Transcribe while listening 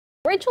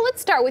Rachel,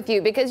 let's start with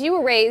you because you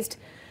were raised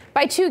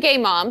by two gay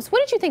moms. What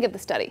did you think of the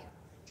study?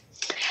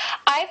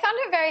 I found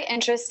it very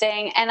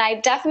interesting, and I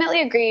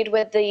definitely agreed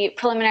with the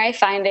preliminary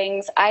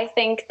findings. I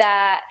think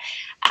that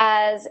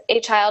as a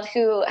child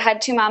who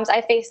had two moms,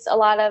 I faced a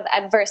lot of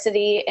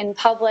adversity in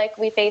public.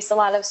 We faced a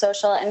lot of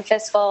social and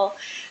fiscal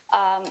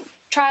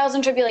trials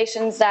and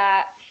tribulations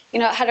that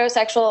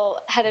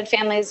heterosexual headed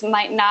families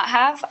might not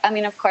have. I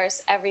mean, of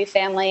course, every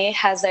family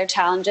has their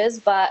challenges,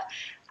 but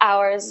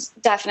ours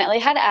definitely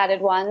had added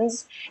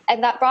ones,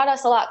 and that brought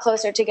us a lot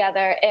closer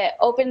together. It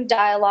opened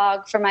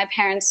dialogue for my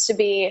parents to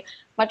be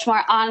much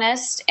more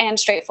honest and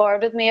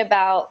straightforward with me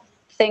about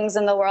things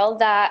in the world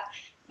that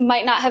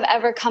might not have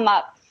ever come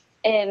up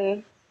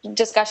in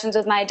discussions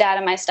with my dad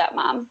and my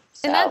stepmom.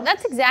 So. And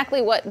that's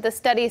exactly what the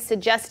studies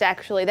suggest,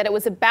 actually, that it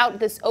was about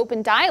this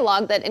open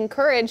dialogue that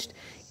encouraged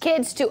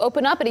kids to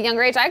open up at a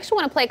younger age. I actually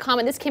want to play a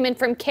comment. This came in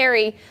from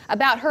Carrie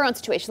about her own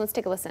situation. Let's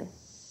take a listen.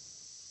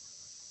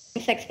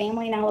 Same-sex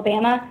family in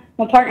Alabama.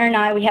 My partner and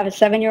I, we have a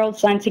 7-year-old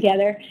son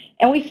together,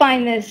 and we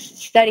find this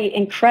study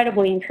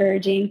incredibly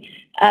encouraging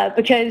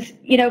because,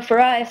 for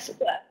us,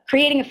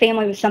 creating a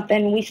family was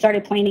something we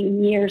started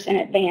planning years in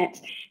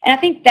advance. And I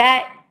think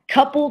that,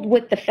 coupled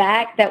with the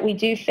fact that we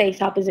do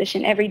face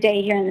opposition every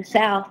day here in the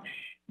South,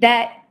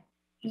 that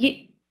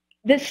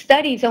this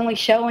study is only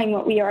showing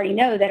what we already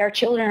know, that our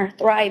children are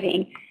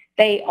thriving,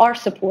 they are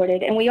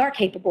supported, and we are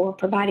capable of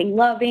providing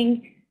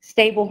loving,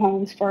 stable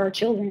homes for our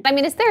children. I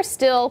mean, is there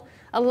still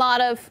a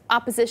lot of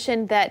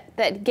opposition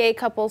that gay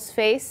couples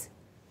face?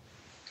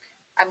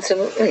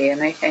 Absolutely,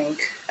 and I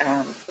think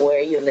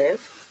where you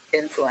live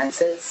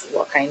influences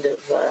what kind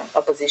of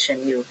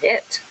opposition you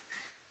hit.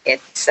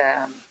 It's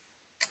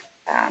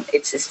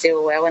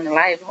still well and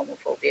alive.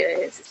 Homophobia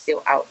is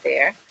still out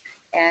there,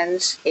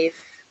 and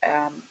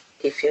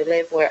if you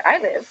live where I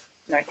live,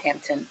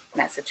 Northampton,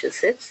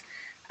 Massachusetts,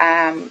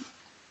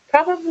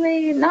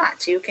 probably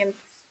not. You can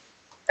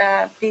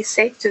be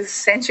safe to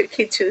send your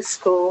kid to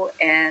school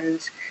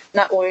and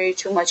not worry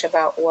too much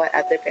about what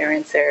other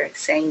parents are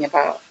saying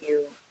about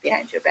you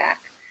behind your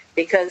back,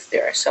 because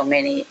there are so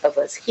many of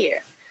us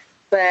here.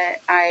 But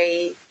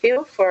I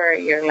feel for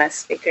your last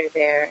speaker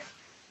there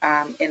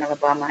in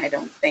Alabama. I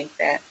don't think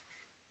that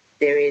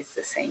there is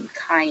the same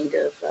kind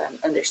of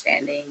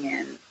understanding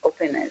and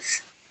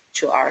openness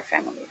to our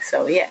family.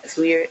 So yes,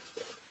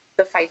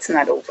 the fight's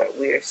not over.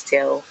 We're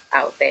still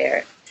out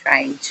there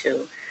trying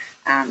to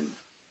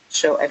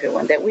show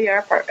everyone that we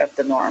are part of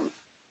the norm.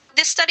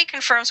 This study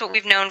confirms what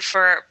we've known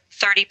for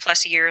 30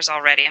 plus years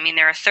already. I mean,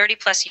 there are 30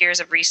 plus years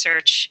of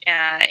research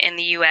in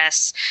the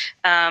U.S.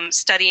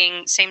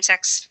 Studying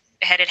same-sex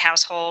headed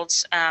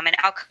households, and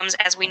outcomes,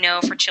 as we know,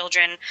 for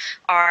children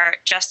are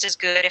just as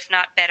good, if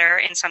not better,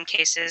 in some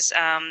cases,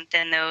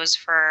 than those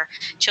for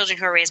children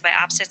who are raised by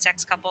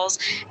opposite-sex couples.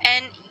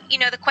 And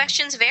the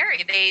questions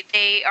vary.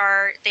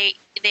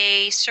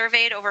 They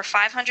surveyed over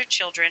 500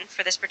 children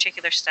for this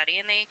particular study,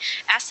 and they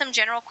asked them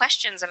general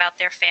questions about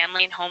their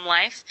family and home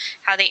life,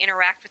 how they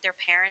interact with their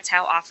parents,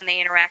 how often they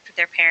interact with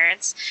their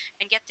parents,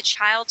 and get the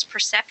child's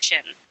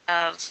perception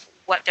of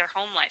what their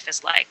home life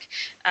is like.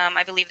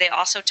 I believe they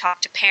also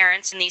talk to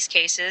parents in these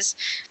cases,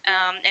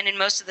 and in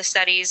most of the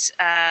studies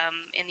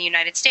in the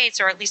United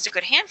States, or at least a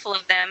good handful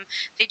of them,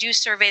 they do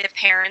survey the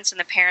parents and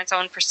the parents'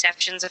 own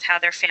perceptions of how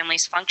their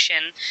families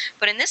function.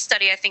 But in this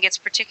study, I think it's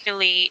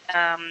particularly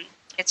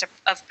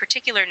of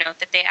particular note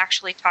that they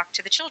actually talk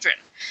to the children,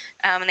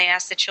 and they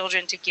ask the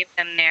children to give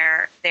them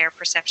their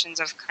perceptions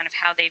of kind of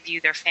how they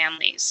view their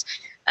families.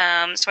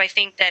 So I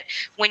think that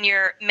when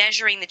you're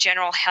measuring the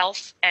general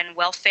health and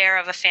welfare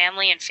of a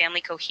family and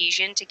family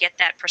cohesion, to get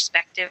that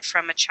perspective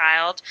from a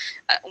child,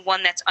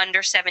 one that's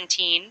under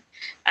 17,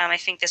 I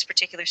think this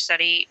particular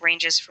study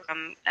ranges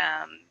from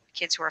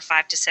kids who are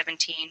 5 to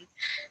 17,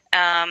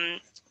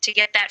 to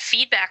get that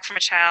feedback from a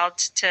child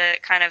to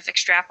kind of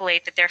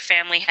extrapolate that their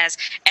family has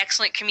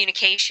excellent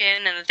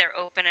communication and that they're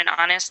open and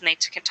honest and they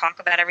can talk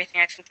about everything,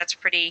 I think that's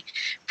pretty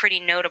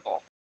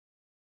notable.